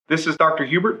This is Dr.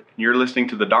 Hubert, and you're listening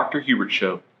to The Dr. Hubert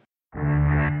Show.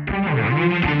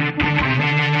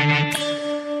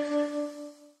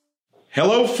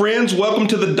 Hello, friends. Welcome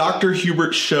to The Dr.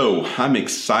 Hubert Show. I'm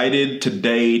excited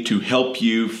today to help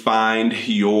you find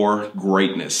your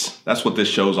greatness. That's what this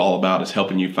show is all about, is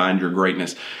helping you find your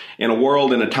greatness. In a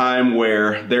world, in a time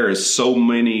where there is so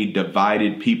many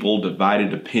divided people,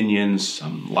 divided opinions, a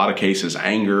lot of cases,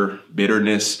 anger,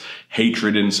 bitterness,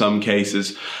 hatred in some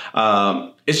cases,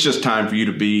 it's just time for you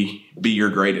to be your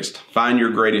greatest. Find your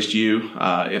greatest you.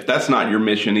 If that's not your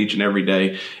mission each and every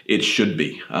day, it should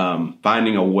be.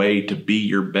 Finding a way to be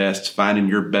your best, finding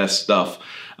your best stuff.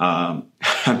 I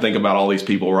think about all these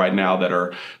people right now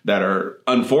that are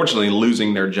unfortunately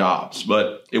losing their jobs.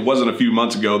 But it wasn't a few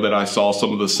months ago that I saw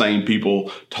some of the same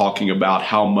people talking about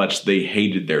how much they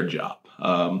hated their job.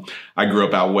 I grew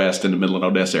up out west in the Midland,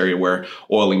 Odessa area where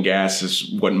oil and gas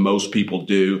is what most people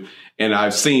do. And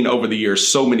I've seen over the years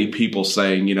so many people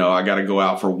saying, I got to go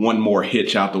out for one more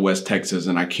hitch out to West Texas,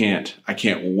 and I can't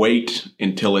wait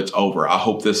until it's over. I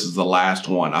hope this is the last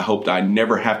one. I hope that I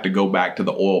never have to go back to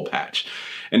the oil patch.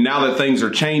 And now that things are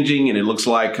changing and it looks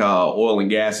like oil and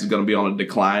gas is going to be on a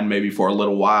decline maybe for a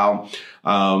little while,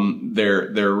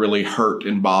 they're really hurt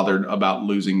and bothered about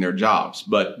losing their jobs.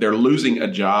 But they're losing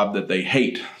a job that they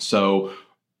hate. So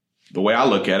the way I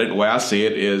look at it, the way I see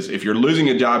it is, if you're losing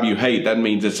a job you hate, that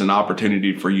means it's an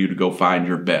opportunity for you to go find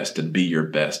your best and be your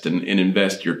best and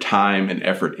invest your time and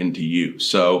effort into you.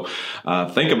 So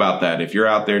think about that. If you're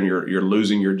out there and you're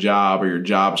losing your job, or your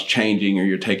job's changing, or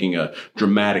you're taking a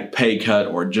dramatic pay cut,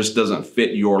 or it just doesn't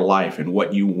fit your life and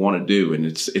what you want to do, and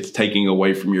it's taking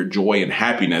away from your joy and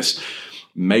happiness,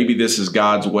 maybe this is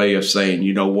God's way of saying,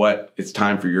 you know what, it's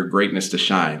time for your greatness to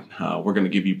shine. We're going to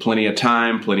give you plenty of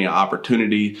time, plenty of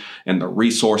opportunity, and the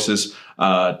resources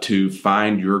to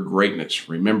find your greatness.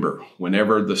 Remember,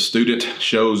 whenever the student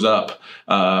shows up,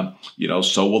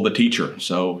 so will the teacher.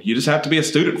 So you just have to be a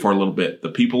student for a little bit. The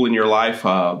people in your life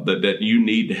that you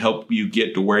need to help you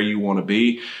get to where you want to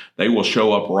be, they will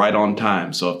show up right on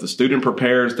time. So if the student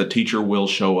prepares, the teacher will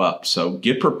show up. So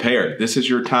get prepared. This is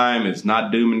your time. It's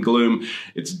not doom and gloom.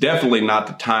 It's definitely not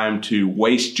the time to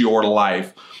waste your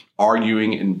life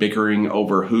arguing and bickering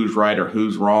over who's right or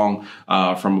who's wrong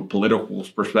from a political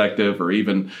perspective, or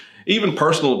even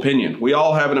personal opinion. We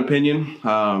all have an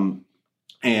opinion.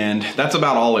 And that's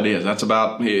about all it is. That's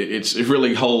about it. It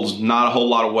really holds not a whole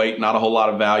lot of weight, not a whole lot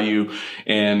of value.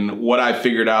 And what I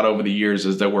figured out over the years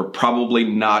is that we're probably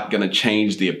not going to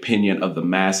change the opinion of the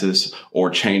masses,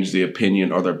 or change the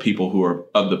opinion of the people who are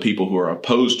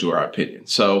opposed to our opinion.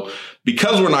 So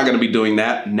because we're not going to be doing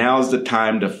that, now is the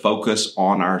time to focus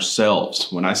on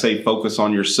ourselves. When I say focus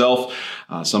on yourself,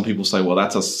 some people say, well,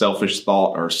 that's a selfish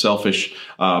thought or selfish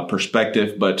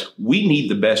perspective, but we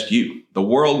need the best you. The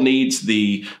world needs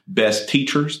the best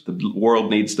teachers. The world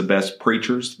needs the best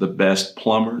preachers, the best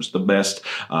plumbers, the best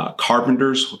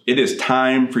carpenters. It is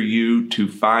time for you to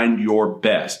find your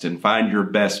best and find your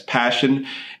best passion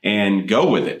and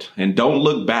go with it, and don't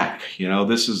look back.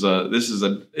 This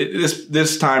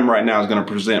time right now is going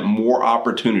to present more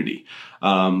opportunity.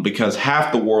 Because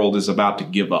half the world is about to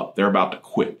give up. They're about to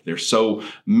quit. They're so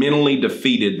mentally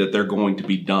defeated that they're going to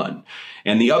be done.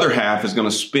 And the other half is going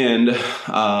to spend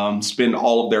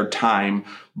all of their time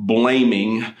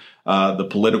blaming the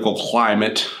political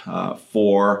climate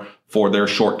for their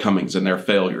shortcomings and their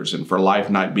failures, and for life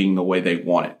not being the way they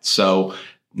want it. So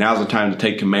now's the time to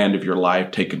take command of your life,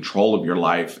 take control of your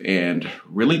life, and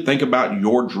really think about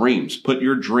your dreams. Put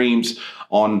your dreams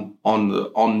on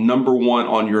number one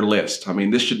on your list. I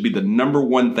mean, this should be the number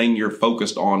one thing you're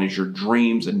focused on, is your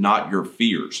dreams and not your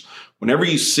fears. Whenever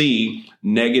you see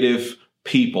negative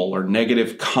people or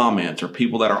negative comments, or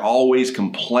people that are always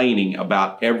complaining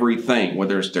about everything,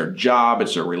 whether it's their job,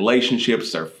 it's their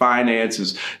relationships, their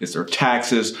finances, it's their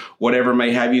taxes, whatever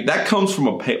may have you, that comes from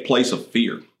a place of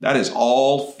fear. That is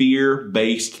all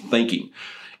fear-based thinking.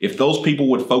 If those people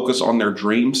would focus on their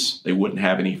dreams, they wouldn't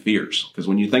have any fears. Because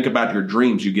when you think about your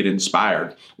dreams, you get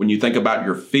inspired. When you think about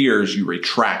your fears, you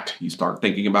retract. You start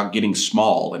thinking about getting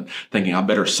small and thinking, I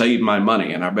better save my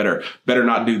money, and I better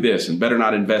not do this, and better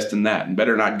not invest in that, and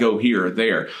better not go here or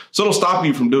there. So it'll stop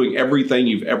you from doing everything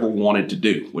you've ever wanted to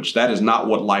do, which that is not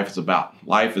what life is about.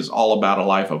 Life is all about a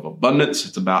life of abundance.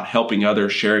 It's about helping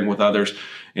others, sharing with others,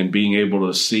 and being able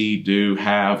to see, do,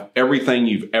 have everything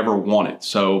you've ever wanted.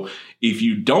 So if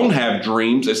you don't have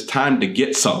dreams, it's time to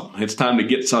get some. It's time to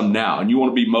get some now. And you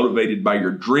want to be motivated by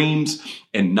your dreams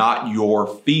and not your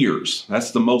fears.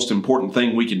 That's the most important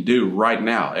thing we can do right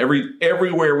now.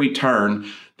 Everywhere we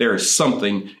turn, there is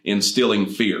something instilling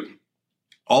fear.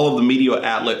 all of the media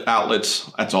outlets,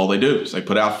 that's all they do is they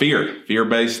put out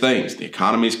fear-based things. The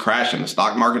economy's crashing. The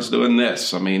stock market's doing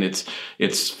this. I mean,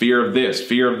 it's fear of this,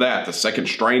 fear of that, the second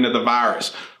strain of the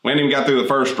virus. We haven't even got through the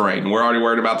first strain, and we're already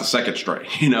worried about the second strain,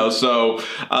 So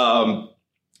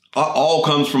all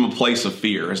comes from a place of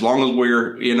fear. As long as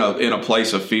we're in a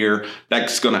place of fear,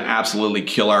 that's going to absolutely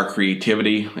kill our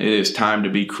creativity. It is time to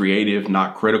be creative,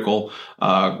 not critical.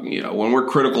 When we're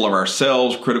critical of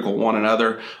ourselves, critical of one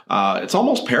another, it's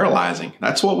almost paralyzing.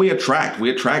 That's what we attract. We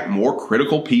attract more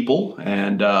critical people,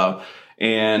 and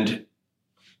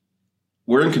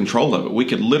we're in control of it. We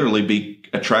could literally be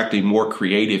attracting more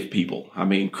creative people. I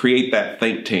mean, create that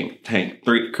think tank,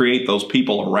 create those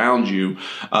people around you,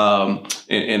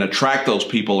 and attract those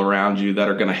people around you that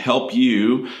are going to help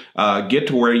you get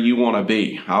to where you want to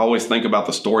be. I always think about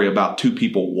the story about two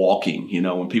people walking.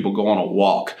 When people go on a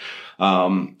walk,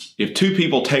 if two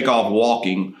people take off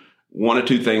walking, one of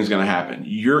two things is going to happen.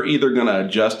 You're either going to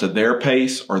adjust to their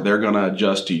pace or they're going to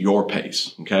adjust to your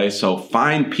pace. Okay. So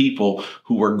find people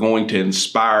who are going to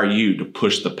inspire you to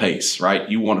push the pace, right?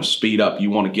 You want to speed up. You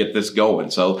want to get this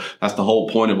going. So that's the whole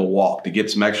point of a walk, to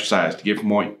get some exercise, to get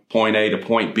from point A to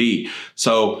point B.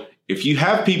 So if you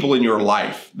have people in your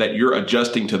life that you're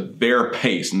adjusting to their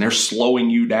pace and they're slowing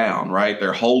you down, right?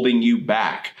 They're holding you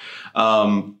back.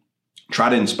 Try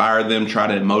to inspire them, try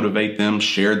to motivate them,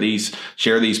 share these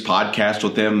podcasts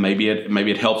with them. Maybe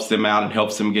it helps them out and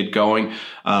helps them get going,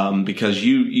 because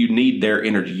you need their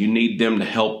energy. You need them to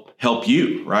help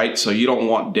you, right? So you don't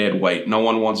want dead weight. No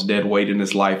one wants dead weight in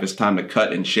his life. It's time to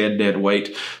cut and shed dead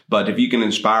weight. But if you can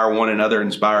inspire one another,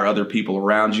 inspire other people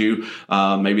around you,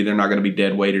 maybe they're not going to be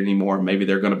dead weight anymore. Maybe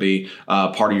they're going to be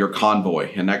part of your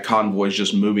convoy, and that convoy is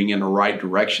just moving in the right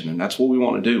direction. And that's what we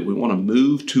want to do. We want to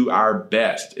move to our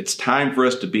best. It's time for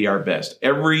us to be our best.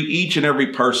 Each and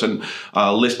every person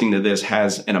listening to this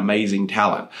has an amazing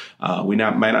talent. We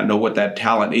may not know what that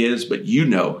talent is, but you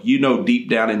know deep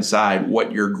down inside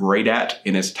what you're great at,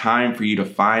 and it's time for you to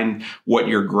find what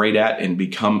you're great at and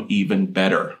become even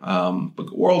better. But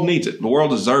the world needs it. The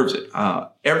world deserves it.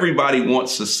 Everybody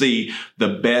wants to see the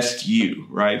best you,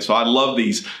 right? So I love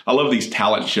these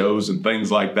talent shows and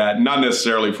things like that. Not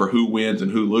necessarily for who wins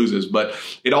and who loses, but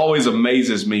it always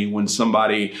amazes me when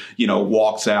somebody,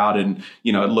 walks out and,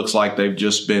 it looks like they've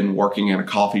just been working in a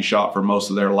coffee shop for most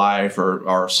of their life,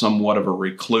 or somewhat of a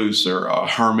recluse or a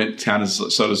hermit, kind of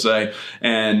so to say.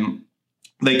 And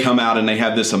they come out and they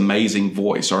have this amazing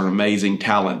voice or an amazing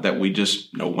talent that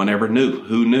no one ever knew.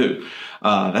 Who knew?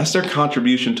 That's their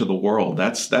contribution to the world.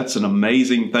 That's an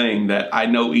amazing thing that I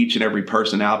know each and every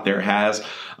person out there has.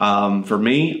 For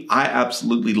me, I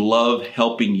absolutely love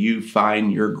helping you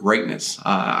find your greatness.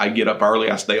 I get up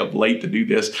early. I stay up late to do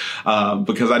this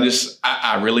because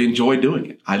I really enjoy doing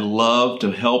it. I love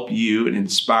to help you and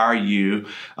inspire you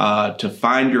to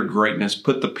find your greatness,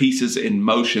 put the pieces in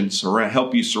motion,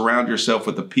 help you surround yourself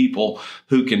with the people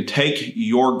who can take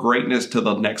your greatness to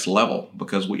the next level,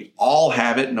 because we all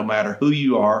have it, no matter who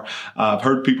you are. I've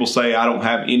heard people say, I don't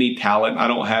have any talent. I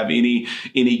don't have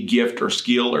any gift or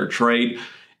skill or trade.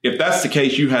 If that's the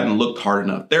case, you hadn't looked hard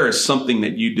enough. There is something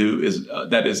that you do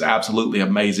that is absolutely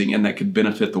amazing and that could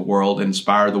benefit the world,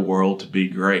 inspire the world to be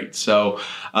great. So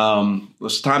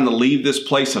it's time to leave this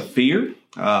place of fear,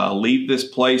 leave this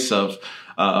place of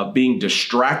being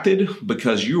distracted,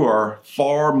 because you are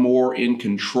far more in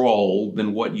control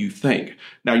than what you think.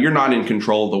 Now, you're not in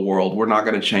control of the world. We're not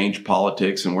going to change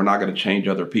politics, and we're not going to change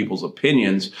other people's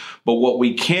opinions. But what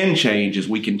we can change is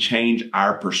we can change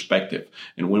our perspective.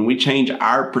 And when we change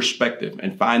our perspective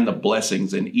and find the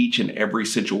blessings in each and every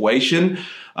situation,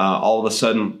 all of a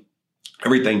sudden,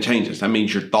 everything changes. That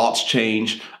means your thoughts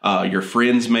change. Your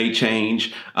friends may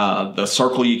change. The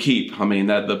circle you keep.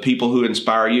 The people who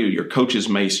inspire you, your coaches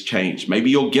may change.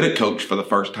 Maybe you'll get a coach for the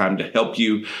first time to help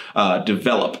you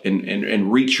develop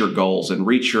and reach your goals and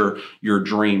reach your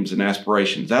dreams and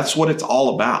aspirations. That's what it's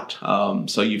all about.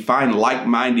 So you find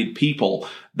like-minded people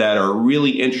that are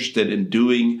really interested in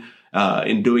doing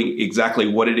exactly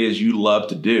what it is you love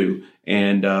to do.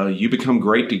 And you become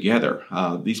great together.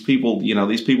 These people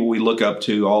we look up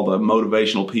to, all the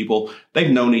motivational people,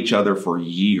 they've known each other for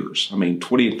years. 20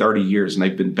 and 30 years, and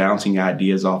they've been bouncing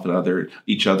ideas off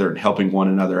each other and helping one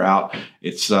another out.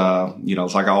 It's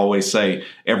like I always say,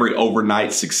 every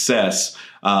overnight success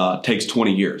takes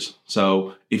 20 years.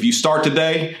 So if you start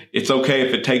today, it's okay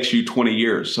if it takes you 20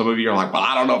 years. Some of you are like, well,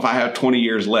 I don't know if I have 20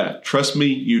 years left. Trust me,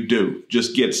 you do.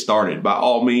 Just get started. By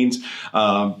all means,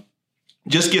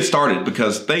 just get started,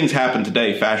 because things happen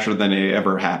today faster than they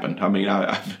ever happened.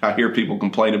 I hear people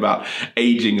complain about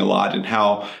aging a lot and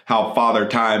how Father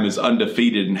Time is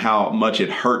undefeated and how much it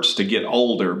hurts to get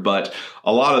older. But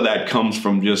a lot of that comes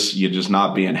from you just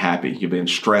not being happy. You're being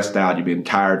stressed out. You're being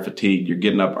tired, fatigued. You're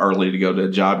getting up early to go to a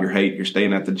job you hate. You're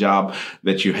staying at the job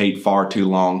that you hate far too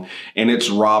long. And it's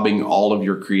robbing all of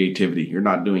your creativity. You're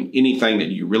not doing anything that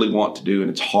you really want to do. And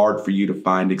it's hard for you to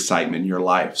find excitement in your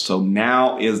life. So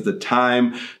now is the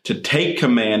time to take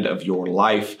command of your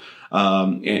life.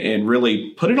 And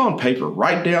really put it on paper.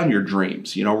 Write down your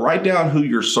dreams. Write down who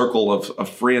your circle of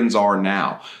friends are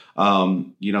now.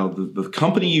 The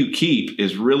company you keep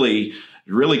is really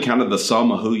kind of the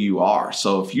sum of who you are.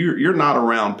 So if you're not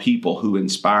around people who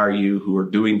inspire you, who are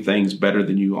doing things better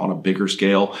than you on a bigger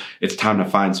scale, it's time to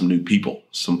find some new people,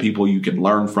 some people you can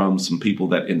learn from, some people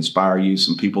that inspire you,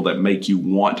 some people that make you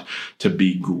want to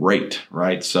be great,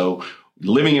 right? So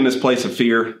living in this place of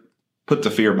fear, put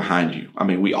the fear behind you. I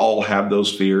mean, we all have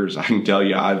those fears. I can tell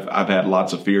you, I've had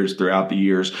lots of fears throughout the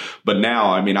years, but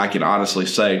now, I can honestly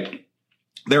say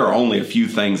there are only a few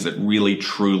things that really,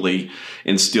 truly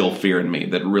instill fear in me,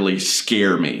 that really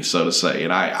scare me, so to say.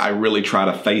 And I really try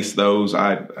to face those.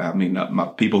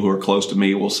 My people who are close to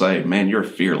me will say, man, you're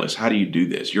fearless. How do you do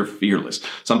this? You're fearless.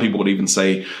 Some people would even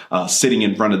say, sitting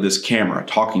in front of this camera,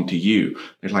 talking to you,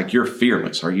 they're like, you're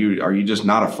fearless. Are you just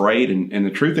not afraid? And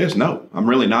the truth is, no, I'm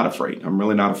really not afraid. I'm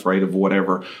really not afraid of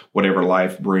whatever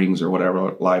life brings or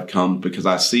whatever life comes, because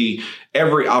I see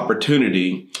every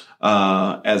opportunity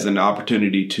as an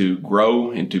opportunity to grow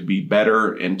and to be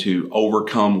better and to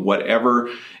overcome whatever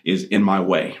is in my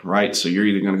way, right? So you're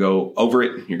either going to go over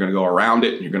it, you're going to go around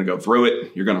it, you're going to go through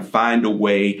it, you're going to find a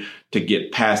way to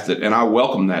get past it. And I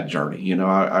welcome that journey.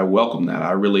 I welcome that.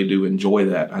 I really do enjoy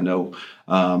that. I know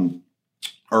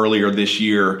earlier this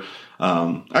year,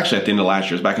 actually at the end of last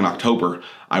year, it was back in October,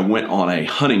 I went on a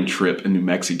hunting trip in New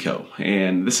Mexico.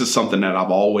 And this is something that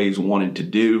I've always wanted to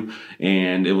do.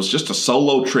 And it was just a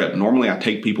solo trip. Normally I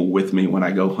take people with me when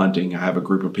I go hunting. I have a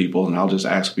group of people and I'll just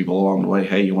ask people along the way,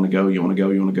 hey, you want to go? You want to go?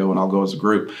 You want to go? And I'll go as a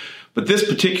group. But this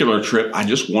particular trip, I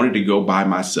just wanted to go by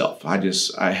myself. I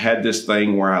had this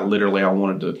thing where I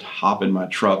wanted to hop in my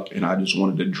truck and I just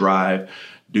wanted to drive,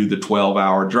 do the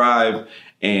 12-hour drive,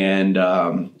 and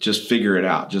just figure it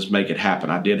out, just make it happen.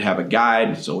 I did have a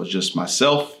guide, so it was just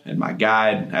myself and my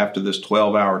guide after this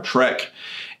 12-hour trek.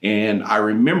 And I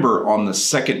remember on the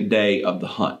second day of the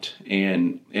hunt,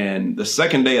 and the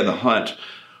second day of the hunt,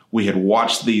 we had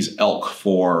watched these elk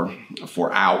for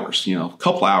hours, a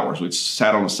couple hours. We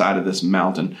sat on the side of this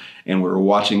mountain and we were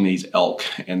watching these elk,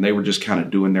 and they were just kind of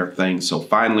doing their thing. So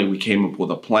finally we came up with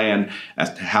a plan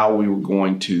as to how we were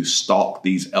going to stalk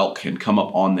these elk and come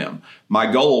up on them.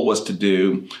 My goal was to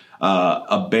do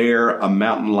a bear, a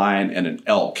mountain lion, and an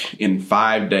elk in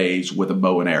 5 days with a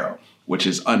bow and arrow, which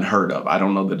is unheard of. I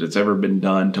don't know that it's ever been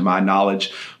done to my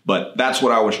knowledge, but that's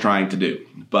what I was trying to do.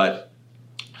 But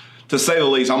to say the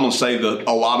least, I'm going to say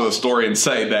a lot of the story and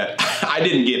say that I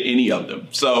didn't get any of them.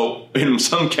 So in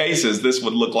some cases, this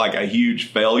would look like a huge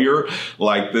failure.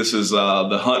 Like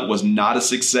the hunt was not a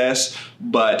success,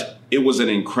 but it was an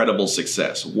incredible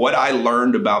success. What I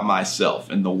learned about myself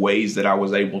and the ways that I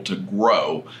was able to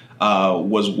grow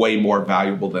was way more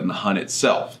valuable than the hunt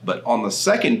itself. But on the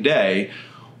second day,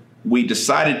 we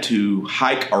decided to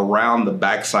hike around the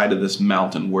backside of this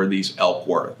mountain where these elk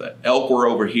were. The elk were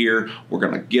over here. We're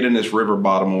going to get in this river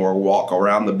bottom or walk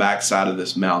around the backside of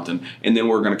this mountain. And then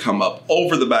we're going to come up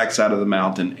over the backside of the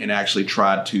mountain and actually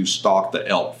try to stalk the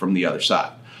elk from the other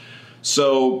side.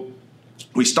 So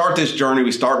we start this journey.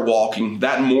 We start walking.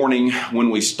 That morning when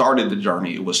we started the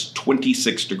journey, it was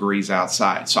 26 degrees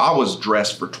outside. So I was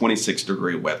dressed for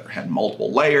 26-degree weather. Had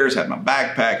multiple layers, had my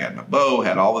backpack, had my bow,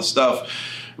 had all this stuff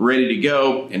ready to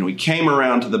go. And we came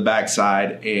around to the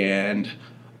backside, and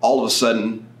all of a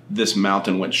sudden this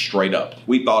mountain went straight up.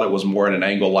 We thought it was more at an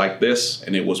angle like this,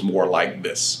 and it was more like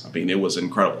this. It was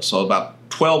incredible. So about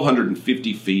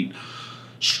 1,250 feet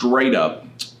straight up.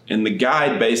 And the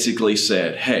guide basically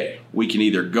said, hey, we can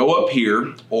either go up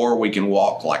here or we can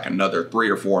walk like another 3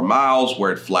 or 4 miles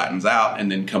where it flattens out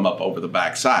and then come up over the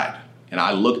backside. And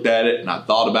I looked at it and I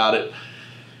thought about it.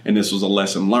 And this was a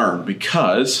lesson learned,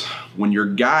 because when your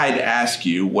guide asks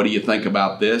you, what do you think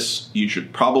about this? You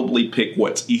should probably pick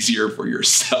what's easier for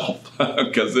yourself,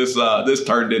 because this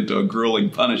turned into a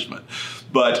grueling punishment.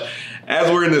 But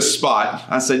as we're in this spot,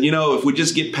 I said, if we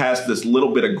just get past this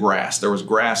little bit of grass, there was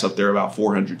grass up there about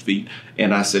 400 feet.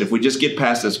 And I said, if we just get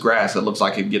past this grass, it looks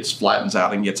like it flattens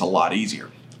out and gets a lot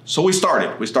easier. So we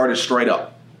started straight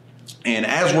up. And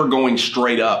as we're going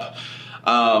straight up,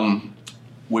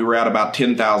 we were at about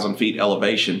 10,000 feet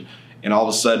elevation, and all of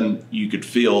a sudden you could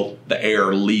feel the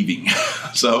air leaving.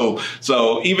 So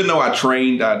even though I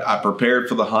trained, I prepared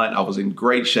for the hunt, I was in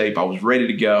great shape, I was ready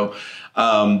to go,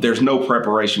 there's no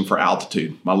preparation for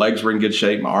altitude. My legs were in good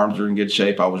shape. My arms were in good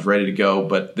shape. I was ready to go.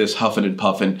 But this huffing and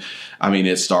puffing,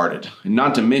 it started. And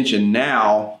not to mention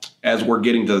now, as we're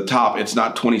getting to the top, it's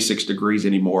not 26 degrees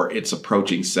anymore. It's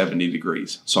approaching 70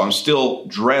 degrees. So I'm still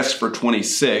dressed for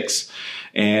 26.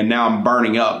 And now I'm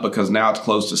burning up because now it's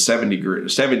close to 70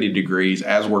 degrees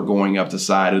as we're going up the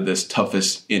side of this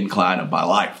toughest incline of my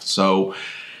life. So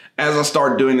as I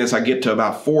start doing this, I get to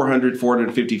about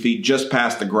 450 feet just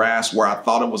past the grass where I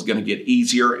thought it was going to get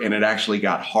easier, and it actually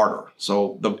got harder.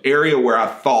 So the area where I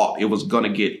thought it was going to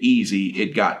get easy,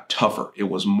 it got tougher. It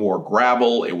was more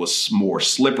gravel. It was more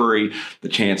slippery. The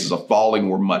chances of falling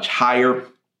were much higher.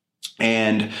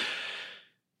 And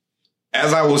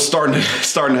as I was starting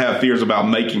to have fears about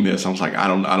making this, I was like, I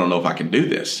don't know if I can do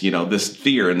this. This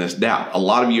fear and this doubt. A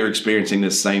lot of you are experiencing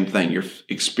this same thing. You're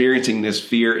experiencing this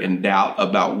fear and doubt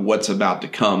about what's about to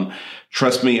come.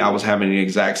 Trust me, I was having the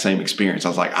exact same experience. I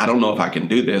was like, I don't know if I can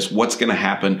do this. What's going to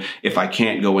happen if I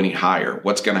can't go any higher?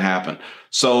 What's going to happen?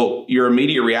 So your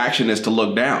immediate reaction is to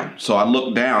look down. So I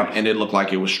looked down and it looked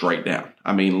like it was straight down.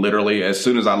 Literally, as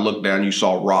soon as I looked down, you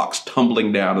saw rocks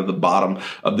tumbling down to the bottom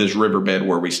of this riverbed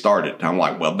where we started. And I'm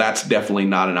like, well, that's definitely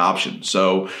not an option.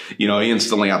 So,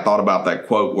 instantly I thought about that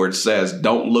quote where it says,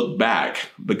 don't look back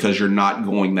because you're not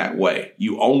going that way.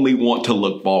 You only want to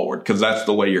look forward because that's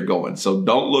the way you're going. So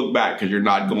don't look back because you're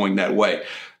not going that way.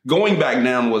 Going back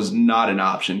down was not an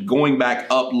option. Going back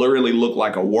up literally looked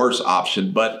like a worse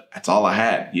option, but that's all I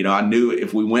had. I knew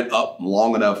if we went up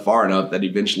long enough, far enough, that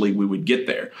eventually we would get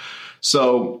there.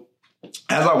 So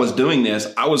as I was doing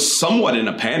this, I was somewhat in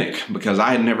a panic because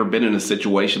I had never been in a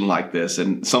situation like this.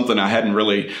 And something I hadn't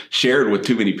really shared with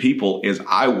too many people is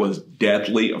I was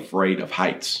deathly afraid of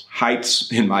heights.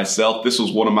 Heights in myself, this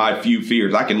was one of my few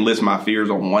fears. I can list my fears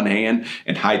on one hand,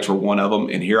 and heights were one of them.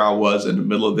 And here I was in the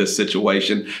middle of this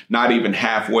situation, not even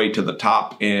halfway to the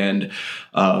top, and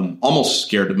almost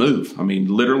scared to move.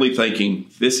 Literally thinking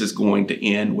this is going to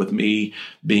end with me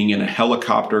being in a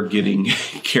helicopter getting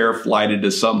care flighted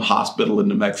to some hospital in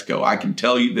New Mexico. I can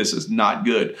tell you this is not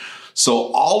good.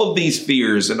 So all of these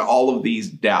fears and all of these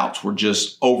doubts were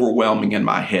just overwhelming in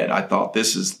my head. I thought,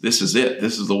 this is it.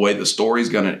 This is the way the story's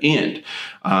going to end.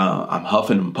 I'm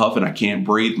huffing and puffing. I can't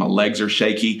breathe. My legs are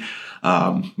shaky.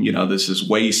 This is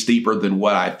way steeper than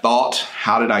what I thought.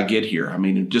 How did I get here?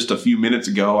 Just a few minutes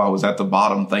ago, I was at the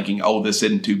bottom thinking, oh, this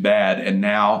isn't too bad. And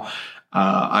now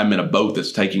I'm in a boat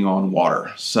that's taking on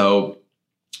water. So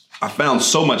I found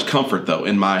so much comfort, though,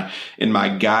 in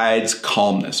my guide's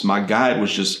calmness. My guide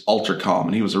was just ultra calm,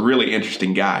 and he was a really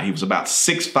interesting guy. He was about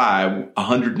 6'5",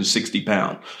 160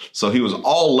 pounds. So he was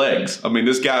all legs.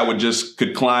 This guy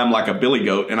could climb like a billy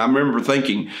goat. And I remember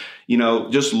thinking,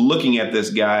 just looking at this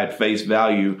guy at face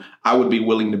value, I would be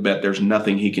willing to bet there's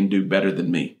nothing he can do better than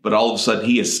me. But all of a sudden,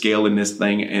 he is scaling this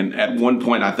thing. And at one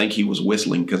point, I think he was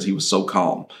whistling because he was so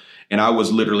calm. And I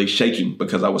was literally shaking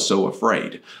because I was so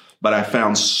afraid. But I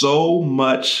found so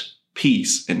much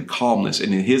peace and calmness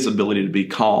in his ability to be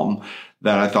calm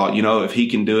that I thought, if he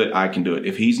can do it, I can do it.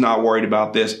 If he's not worried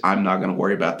about this, I'm not going to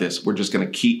worry about this. We're just going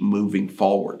to keep moving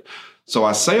forward. So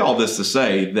I say all this to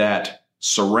say that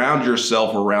surround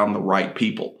yourself around the right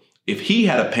people. If he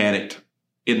had panicked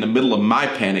in the middle of my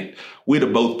panic, we'd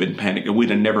have both been panicked and we'd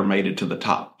have never made it to the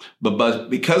top. But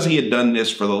because he had done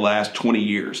this for the last 20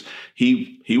 years,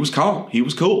 he was calm. He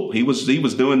was cool. He was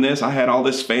doing this. I had all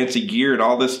this fancy gear and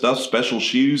all this stuff, special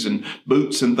shoes and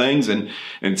boots and things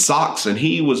and socks. And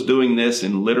he was doing this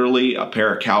in literally a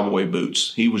pair of cowboy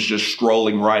boots. He was just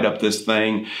strolling right up this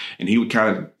thing, and he would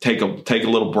kind of take a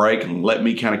little break and let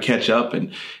me kind of catch up.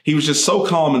 And he was just so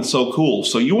calm and so cool.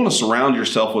 So you want to surround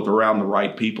yourself with around the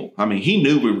right people. He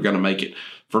knew we were going to make it.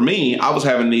 For me, I was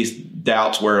having these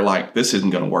doubts where this isn't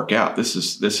going to work out. This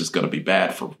is going to be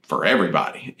bad for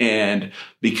everybody. And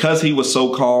because he was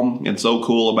so calm and so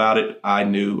cool about it, I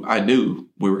knew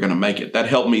we were going to make it. That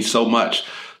helped me so much.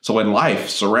 So in life,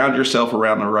 surround yourself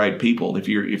around the right people. If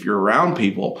you're around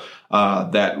people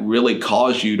that really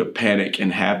cause you to panic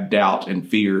and have doubt and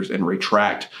fears and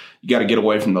retract, you got to get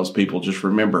away from those people. Just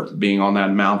remember being on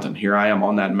that mountain. Here I am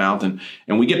on that mountain,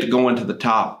 and we get to go into the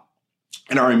top.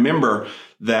 And I remember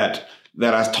that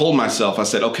I told myself, I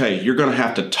said, okay, you're going to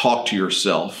have to talk to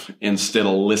yourself instead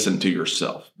of listen to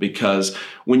yourself. Because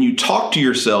when you talk to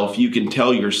yourself, you can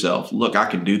tell yourself, look, I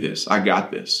can do this. I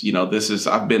got this.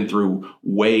 I've been through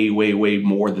way, way, way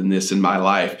more than this in my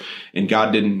life. And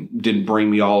God didn't bring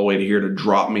me all the way to here to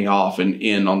drop me off and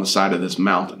in on the side of this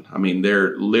mountain. I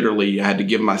had to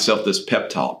give myself this pep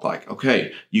talk, like,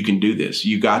 okay, you can do this.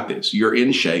 You got this. You're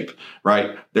in shape,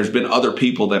 right? There's been other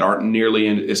people that aren't nearly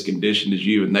in as conditioned as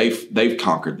you, and they've They've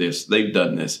conquered this. They've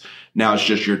done this. Now it's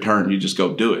just your turn. You just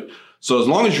go do it. So as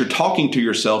long as you're talking to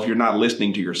yourself, you're not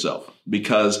listening to yourself,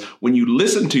 because when you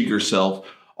listen to yourself,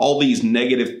 all these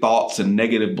negative thoughts and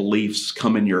negative beliefs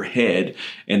come in your head,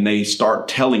 and they start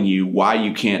telling you why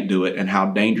you can't do it and how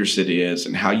dangerous it is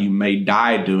and how you may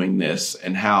die doing this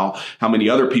and how many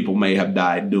other people may have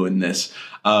died doing this.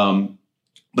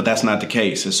 But that's not the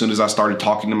case. As soon as I started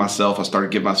talking to myself, I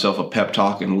started giving myself a pep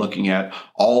talk and looking at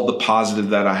all the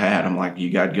positive that I had. I'm like,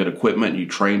 you got good equipment. You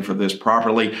trained for this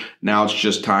properly. Now it's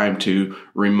just time to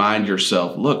remind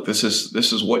yourself, look, this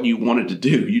is what you wanted to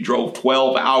do. You drove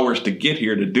 12 hours to get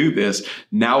here to do this.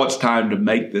 Now it's time to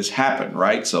make this happen,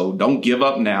 right? So don't give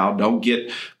up now. Don't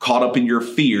get caught up in your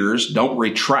fears. Don't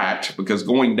retract, because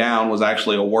going down was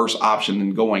actually a worse option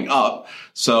than going up.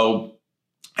 So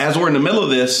as we're in the middle of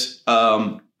this,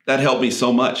 that helped me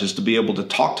so much, is to be able to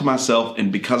talk to myself.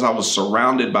 And because I was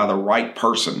surrounded by the right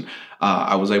person,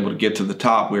 I was able to get to the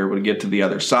top. We were able to get to the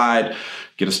other side,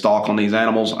 get a stalk on these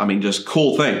animals. I mean, just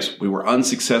cool things. We were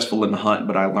unsuccessful in the hunt,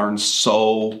 but I learned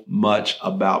so much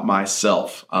about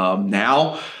myself.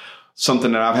 Now,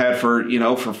 something that I've had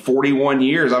for 41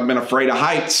 years, I've been afraid of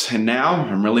heights. And now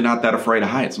I'm really not that afraid of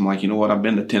heights. I'm like, you know what? I've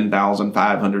been to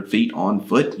 10,500 feet on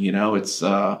foot.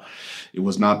 It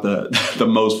was not the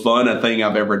most fun thing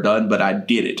I've ever done, but I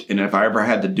did it. And if I ever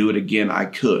had to do it again, I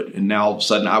could. And now all of a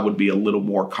sudden I would be a little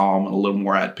more calm and a little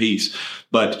more at peace.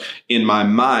 But in my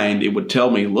mind, it would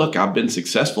tell me, look, I've been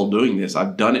successful doing this.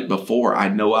 I've done it before. I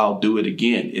know I'll do it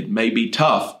again. It may be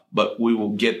tough, but we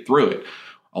will get through it.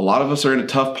 A lot of us are in a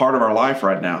tough part of our life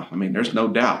right now. I mean, there's no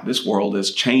doubt this world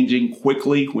is changing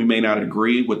quickly. We may not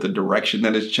agree with the direction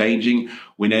that it's changing.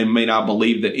 We may not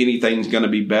believe that anything's going to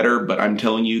be better, but I'm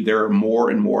telling you, there are more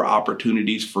and more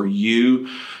opportunities for you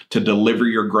to deliver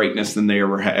your greatness than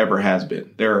there ever has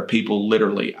been. There are people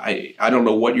literally, I don't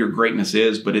know what your greatness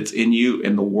is, but it's in you,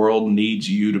 and the world needs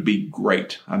you to be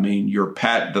great. I mean,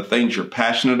 the things you're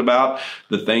passionate about,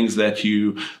 the things that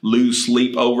you lose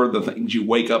sleep over, the things you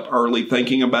wake up early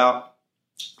thinking about.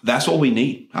 That's what we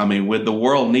need. I mean, the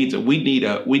world needs it. We need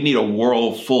a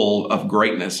world full of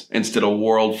greatness instead of a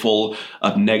world full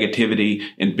of negativity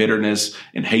and bitterness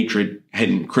and hatred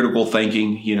and critical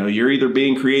thinking. You're either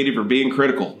being creative or being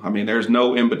critical. I mean, there's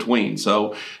no in between.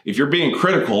 So if you're being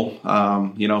critical,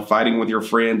 fighting with your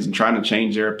friends and trying to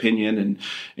change their opinion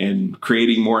and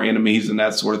creating more enemies and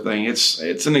that sort of thing, it's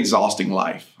an exhausting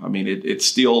life. I mean, it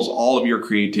steals all of your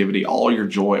creativity, all your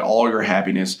joy, all your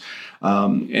happiness.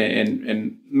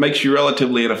 And makes you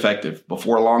relatively ineffective.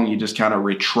 Before long, you just kind of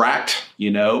retract,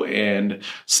 and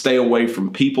stay away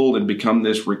from people and become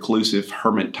this reclusive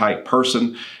hermit type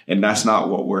person. And that's not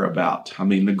what we're about. I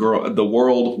mean, the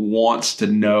world wants to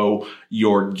know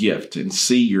your gift and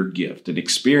see your gift and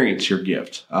experience your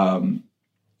gift.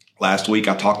 Last week,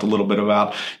 I talked a little bit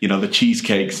about, the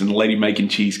cheesecakes and the lady making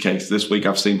cheesecakes. This week,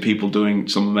 I've seen people doing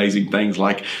some amazing things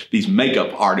like these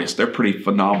makeup artists. They're pretty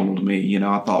phenomenal to me.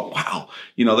 I thought, wow,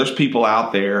 there's people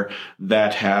out there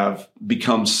that have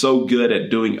become so good at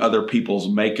doing other people's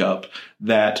makeup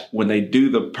that when they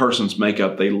do the person's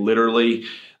makeup, they're literally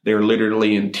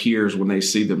in tears when they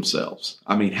see themselves.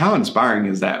 I mean, how inspiring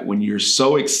is that when you're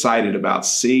so excited about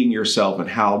seeing yourself and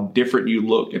how different you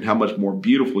look and how much more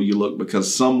beautiful you look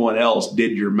because someone else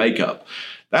did your makeup?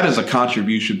 That is a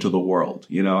contribution to the world.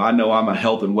 I know I'm a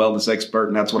health and wellness expert,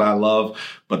 and that's what I love.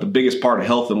 But the biggest part of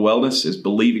health and wellness is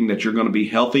believing that you're going to be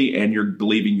healthy and you're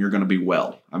believing you're going to be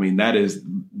well. I mean, that is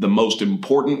the most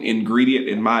important ingredient,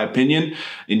 in my opinion.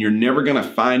 And you're never going to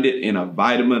find it in a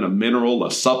vitamin, a mineral,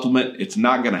 a supplement. It's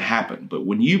not going to happen. But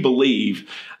when you believe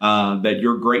that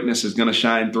your greatness is going to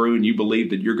shine through, and you believe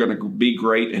that you're going to be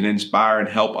great and inspire and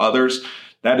help others,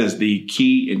 that is the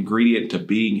key ingredient to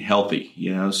being healthy,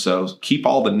 so keep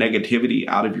all the negativity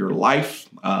out of your life.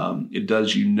 It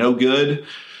does you no good.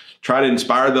 Try to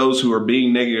inspire those who are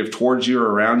being negative towards you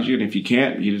or around you. And if you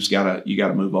can't, you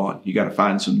gotta move on. You got to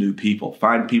find some new people.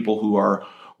 Find people who are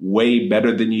way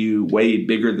better than you, way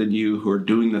bigger than you, who are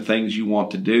doing the things you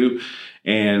want to do,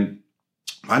 and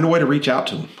find a way to reach out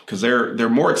to them, because they're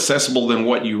more accessible than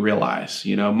what you realize.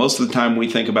 Most of the time we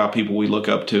think about people we look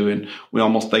up to, and we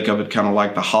almost think of it kind of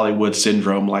like the Hollywood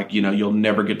syndrome, like, you'll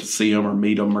never get to see them or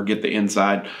meet them or get the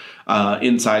inside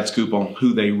scoop on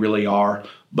who they really are.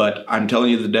 But I'm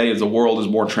telling you, today, the world is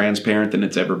more transparent than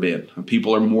it's ever been.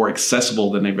 People are more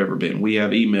accessible than they've ever been. We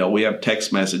have email, we have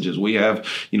text messages, we have,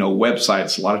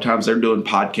 websites. A lot of times they're doing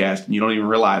podcasts and you don't even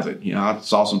realize it. I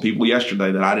saw some people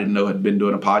yesterday that I didn't know had been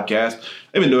doing a podcast.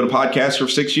 They've been doing a podcast for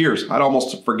 6 years. I'd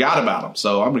almost forgot about them.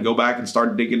 So I'm going to go back and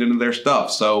start digging into their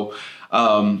stuff. So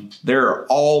There are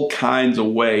all kinds of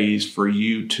ways for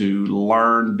you to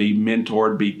learn, be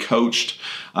mentored, be coached.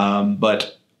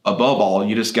 But above all,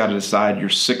 you just got to decide you're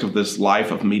sick of this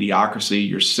life of mediocrity.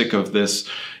 You're sick of this,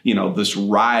 this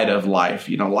ride of life.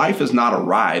 Life is not a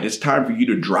ride. It's time for you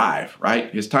to drive, right?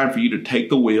 It's time for you to take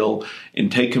the wheel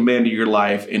and take command of your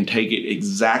life and take it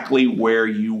exactly where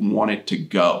you want it to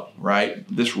go, right?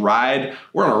 This ride,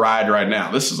 we're on a ride right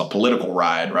now. This is a political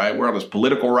ride, right? We're on this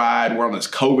political ride. We're on this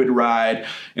COVID ride,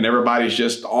 and everybody's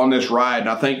just on this ride. And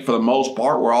I think for the most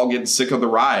part, we're all getting sick of the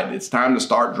ride. It's time to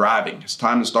start driving. It's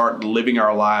time to start living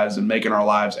our lives and making our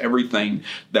lives everything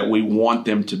that we want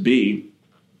them to be.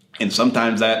 And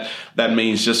sometimes that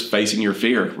means just facing your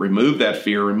fear. Remove that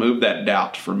fear, remove that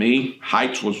doubt. For me,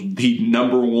 heights was the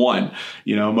number one.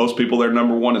 Most people, their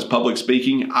number one is public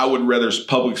speaking. I would rather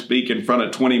public speak in front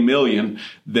of 20 million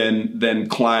than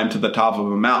climb to the top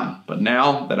of a mountain. But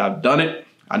now that I've done it,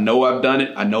 I know I've done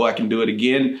it. I know I can do it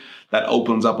again. That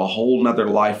opens up a whole nother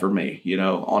life for me,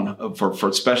 for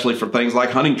especially for things like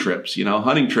hunting trips,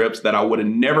 hunting trips that I would have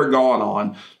never gone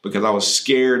on because I was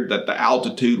scared that the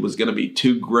altitude was going to be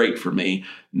too great for me.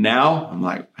 Now I'm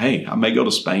like, hey, I may go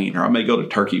to Spain or I may go to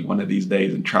Turkey one of these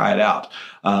days and try it out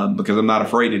because I'm not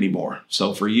afraid anymore.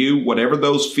 So for you, whatever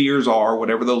those fears are,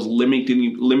 whatever those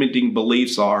limiting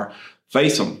beliefs are,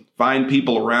 face them. Find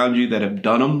people around you that have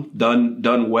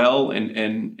done well,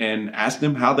 and ask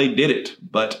them how they did it.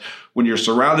 But when you're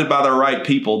surrounded by the right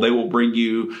people, they will bring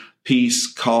you peace,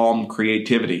 calm,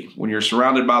 creativity. When you're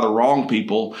surrounded by the wrong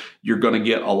people, you're going to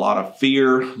get a lot of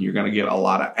fear. You're going to get a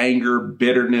lot of anger,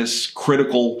 bitterness,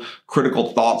 critical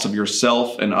thoughts of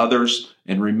yourself and others.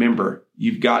 And remember,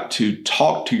 you've got to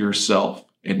talk to yourself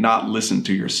and not listen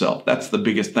to yourself. That's the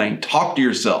biggest thing. Talk to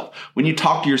yourself. When you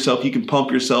talk to yourself, you can pump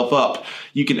yourself up.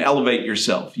 You can elevate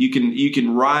yourself. You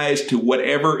can rise to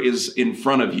whatever is in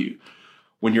front of you.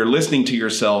 When you're listening to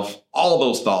yourself, all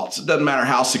those thoughts, it doesn't matter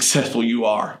how successful you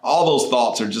are. All those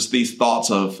thoughts are just these thoughts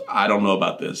of, I don't know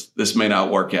about this. This may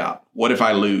not work out. What if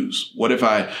I lose? What if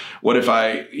I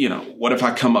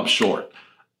come up short?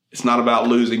 It's not about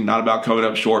losing, not about coming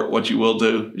up short. What you will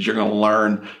do is you're going to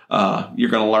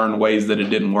learn ways that it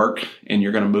didn't work, and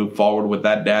you're going to move forward with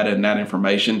that data and that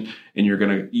information, and you're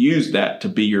going to use that to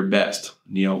be your best.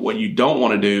 What you don't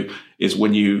want to do is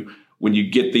when you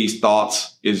get these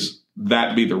thoughts, is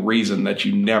that be the reason that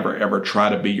you never, ever try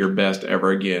to be your best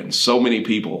ever again. So many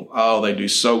people, they do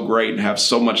so great and have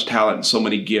so much talent and so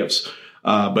many gifts.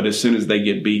 But as soon as they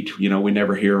get beat, we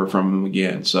never hear from them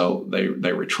again. So they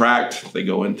retract, they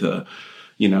go into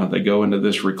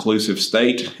this reclusive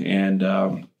state,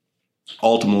 and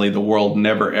ultimately the world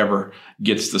never ever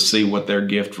gets to see what their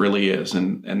gift really is.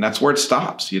 And that's where it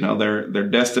stops. Their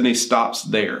destiny stops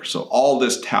there. So all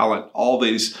this talent, all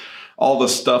the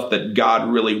stuff that God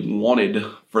really wanted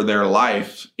for their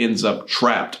life ends up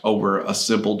trapped over a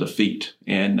simple defeat.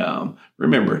 And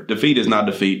remember, defeat is not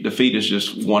defeat. Defeat is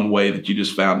just one way that you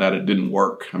just found out it didn't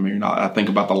work. I think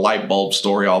about the light bulb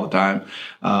story all the time.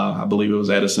 I believe it was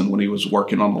Edison when he was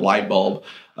working on the light bulb.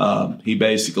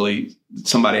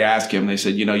 Somebody asked him, they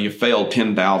said, you failed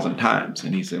 10,000 times.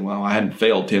 And he said, well, I hadn't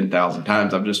failed 10,000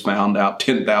 times. I've just found out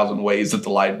 10,000 ways that the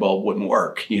light bulb wouldn't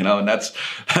work, and that's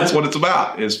what it's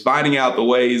about, is finding out the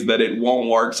ways that it won't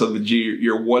work so that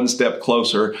you're one step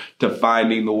closer to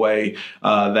finding the way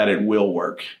that it will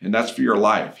work. And that's for your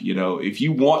life. If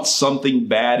you want something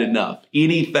bad enough,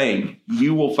 anything,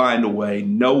 you will find a way.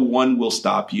 No one will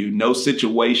stop you. No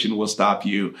situation will stop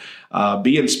you.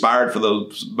 Be inspired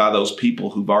by those people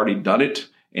who've already done it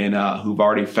and who've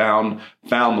already found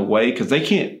the way, because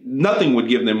nothing would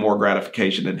give them more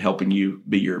gratification than helping you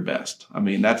be your best.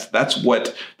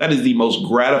 That is the most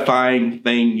gratifying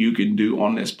thing you can do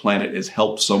on this planet, is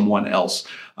help someone else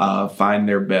find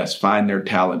their best, find their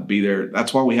talent, be there.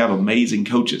 That's why we have amazing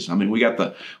coaches. We got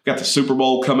the Super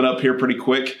Bowl coming up here pretty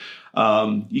quick.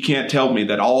 You can't tell me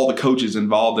that all the coaches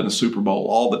involved in a Super Bowl,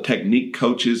 all the technique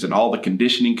coaches and all the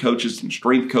conditioning coaches and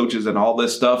strength coaches and all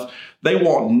this stuff, they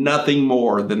want nothing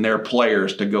more than their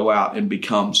players to go out and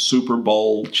become Super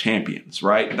Bowl champions,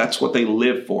 right? That's what they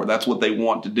live for. That's what they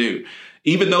want to do.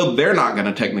 Even though they're not going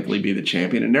to technically be the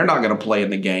champion and they're not going to play in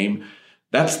the game,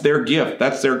 that's their gift.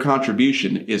 That's their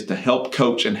contribution, is to help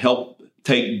coach and help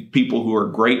take people who are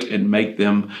great and make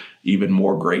them even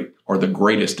more great, or the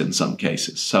greatest in some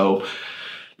cases. So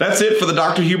that's it for the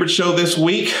Dr. Hubert Show this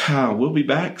week. We'll be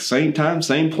back same time,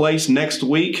 same place next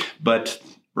week. But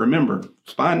remember,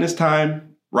 find this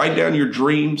time, write down your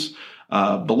dreams,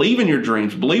 believe in your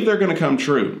dreams, believe they're going to come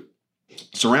true.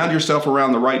 Surround yourself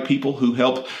around the right people who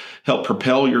help help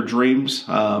propel your dreams,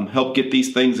 help get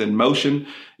these things in motion.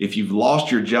 If you've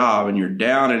lost your job and you're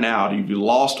down and out, if you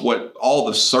lost all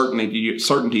the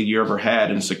certainty you ever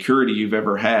had and security you've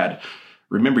ever had,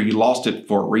 remember, you lost it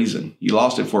for a reason. You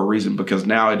lost it for a reason because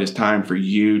now it is time for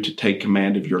you to take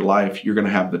command of your life. You're going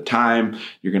to have the time.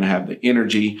 You're going to have the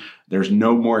energy. There's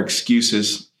no more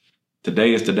excuses.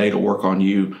 Today is the day to work on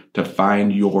you to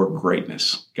find your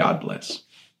greatness. God bless.